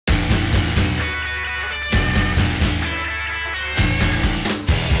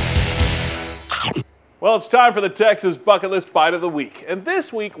Well, it's time for the Texas Bucket List Bite of the Week, and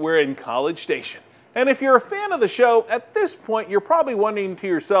this week we're in College Station. And if you're a fan of the show, at this point you're probably wondering to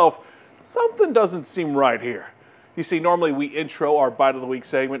yourself, something doesn't seem right here. You see, normally we intro our Bite of the Week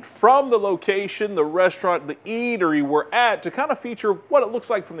segment from the location, the restaurant, the eatery we're at to kind of feature what it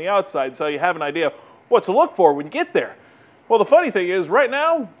looks like from the outside so you have an idea what to look for when you get there. Well, the funny thing is, right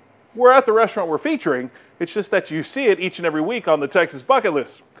now, we're at the restaurant we're featuring. It's just that you see it each and every week on the Texas Bucket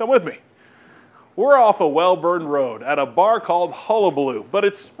List. Come with me. We're off a well-burned road at a bar called Hullabaloo, but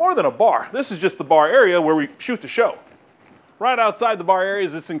it's more than a bar. This is just the bar area where we shoot the show. Right outside the bar area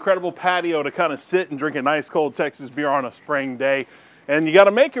is this incredible patio to kind of sit and drink a nice cold Texas beer on a spring day. And you got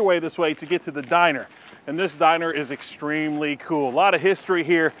to make your way this way to get to the diner. And this diner is extremely cool. A lot of history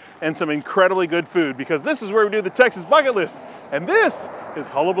here and some incredibly good food because this is where we do the Texas Bucket List. And this is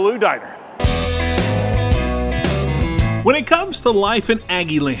Hullabaloo Diner. When it comes to life in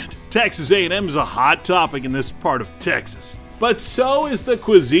Aggie Land, Texas A&M is a hot topic in this part of Texas. But so is the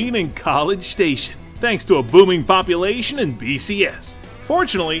cuisine in College Station, thanks to a booming population in BCS.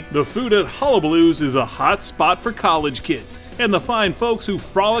 Fortunately, the food at Hullabaloo's is a hot spot for college kids and the fine folks who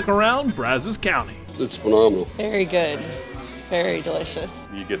frolic around Brazos County. It's phenomenal. Very good. Very delicious.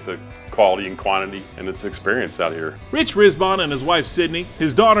 You get the quality and quantity, and it's experience out here. Rich Risbon and his wife Sydney,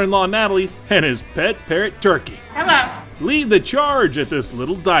 his daughter-in-law Natalie, and his pet parrot Turkey lead the charge at this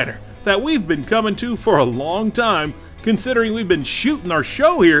little diner that we've been coming to for a long time, considering we've been shooting our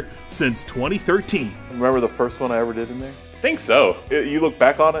show here since 2013. Remember the first one I ever did in there? I think so. You look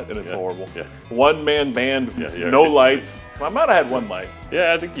back on it and it's horrible. Yeah. One-man band, no lights. I might have had one light.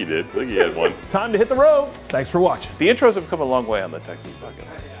 Yeah, I think you did. I think you had one. Time to hit the road. Thanks for watching. The intros have come a long way on the Texas Bucket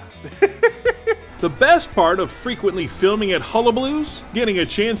List. The best part of frequently filming at Hullabaloo's, getting a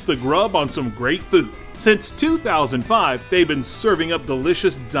chance to grub on some great food. Since 2005, they've been serving up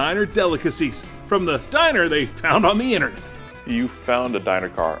delicious diner delicacies from the diner they found on the internet. You found a diner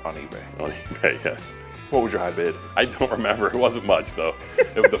car on eBay. On eBay, yes. What was your high bid? I don't remember. It wasn't much, though.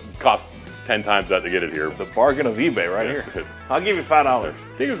 It cost 10 times that to get it here. The bargain of eBay right here. I'll give you $5. I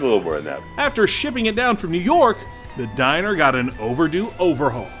think it was a little more than that. After shipping it down from New York, the diner got an overdue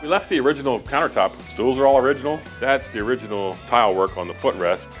overhaul. We left the original countertop. Stools are all original. That's the original tile work on the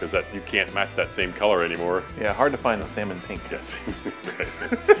footrest because you can't match that same color anymore. Yeah, hard to find the salmon pink. Yes,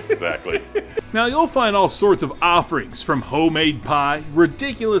 exactly. Now you'll find all sorts of offerings from homemade pie,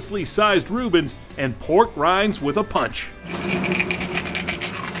 ridiculously sized Reubens, and pork rinds with a punch.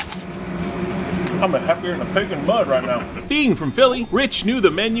 I'm happier than a pig in mud right now. Being from Philly, Rich knew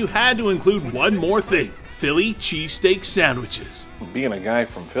the menu had to include one more thing: Philly cheesesteak sandwiches. Being a guy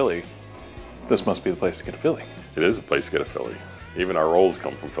from Philly, this must be the place to get a Philly. It is a place to get a Philly. Even our rolls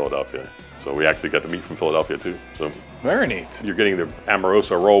come from Philadelphia. So we actually got the meat from Philadelphia too. So very neat. You're getting the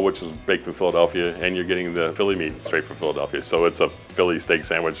Amorosa roll, which is baked in Philadelphia, and you're getting the Philly meat straight from Philadelphia. So it's a Philly steak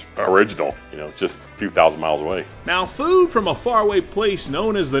sandwich original, just a few thousand miles away. Now, food from a faraway place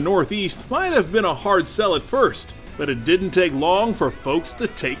known as the Northeast might have been a hard sell at first, but it didn't take long for folks to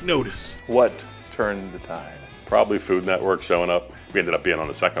take notice. What turned the tide? Probably Food Network showing up. We ended up being on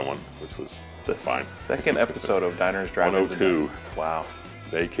the second one, which was the fine. Second episode of Diners, Drive-Ins, 102. Wow.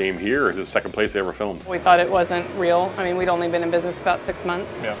 They came here. It was the second place they ever filmed. We thought it wasn't real. I mean, we'd only been in business about 6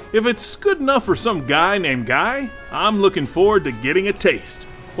 months. Yeah. If it's good enough for some guy named Guy, I'm looking forward to getting a taste.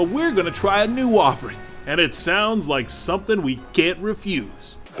 But we're gonna try a new offering, and it sounds like something we can't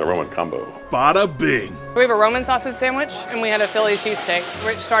refuse. The Roman combo. Bada bing. We have a Roman sausage sandwich, and we had a Philly cheesesteak.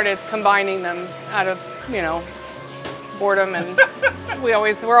 Rich started combining them out of, boredom, and we're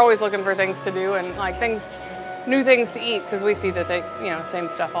always looking for things to do and new things to eat because we see that they, same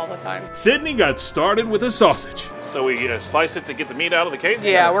stuff all the time. Sydney got started with a sausage. So we slice it to get the meat out of the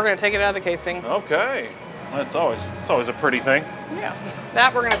casing? Yeah, we're gonna take it out of the casing. Okay. It's always a pretty thing. Yeah.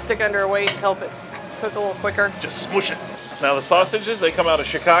 That we're gonna stick under a weight, help it cook a little quicker. Just smoosh it. Now the sausages, they come out of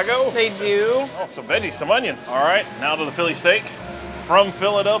Chicago? They do. Oh, some veggies, some onions. All right, now to the Philly steak. From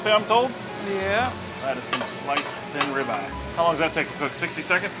Philadelphia, I'm told? Yeah. That is some sliced thin ribeye. How long does that take to cook? 60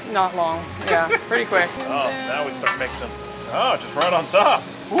 seconds? Not long. Yeah, pretty quick. Oh, now we start mixing. Oh, just right on top.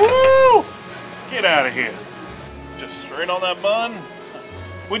 Woo! Get out of here. Just straight on that bun.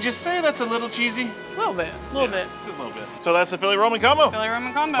 Would you say that's a little cheesy? A little bit. A little bit. Just a little bit. So that's the Philly Roman combo. Philly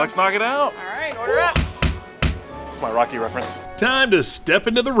Roman combo. Let's knock it out. All right, order up. That's my Rocky reference. Time to step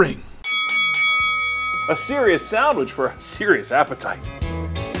into the ring. A serious sandwich for a serious appetite.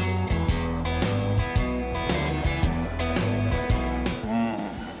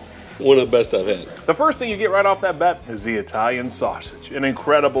 one of the best I've had. The first thing you get right off that bat is the Italian sausage. An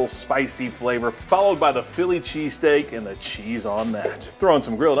incredible spicy flavor, followed by the Philly cheesesteak and the cheese on that. Throw in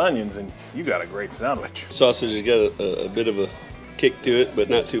some grilled onions and you got a great sandwich. Sausage has got a bit of a kick to it, but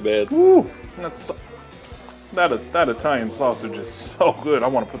not too bad. Woo! That Italian sausage is so good. I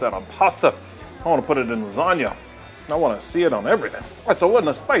want to put that on pasta. I want to put it in lasagna. I want to see it on everything. That's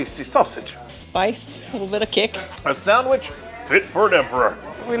a spicy sausage. Spice, a little bit of kick. A sandwich fit for an emperor.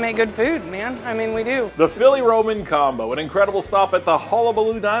 We make good food, man. I mean, we do. The Philly Roman Combo, an incredible stop at the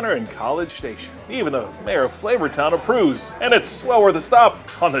Hullabaloo Diner in College Station. Even the mayor of Flavortown approves, and it's well worth a stop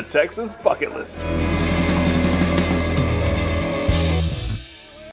on the Texas bucket list.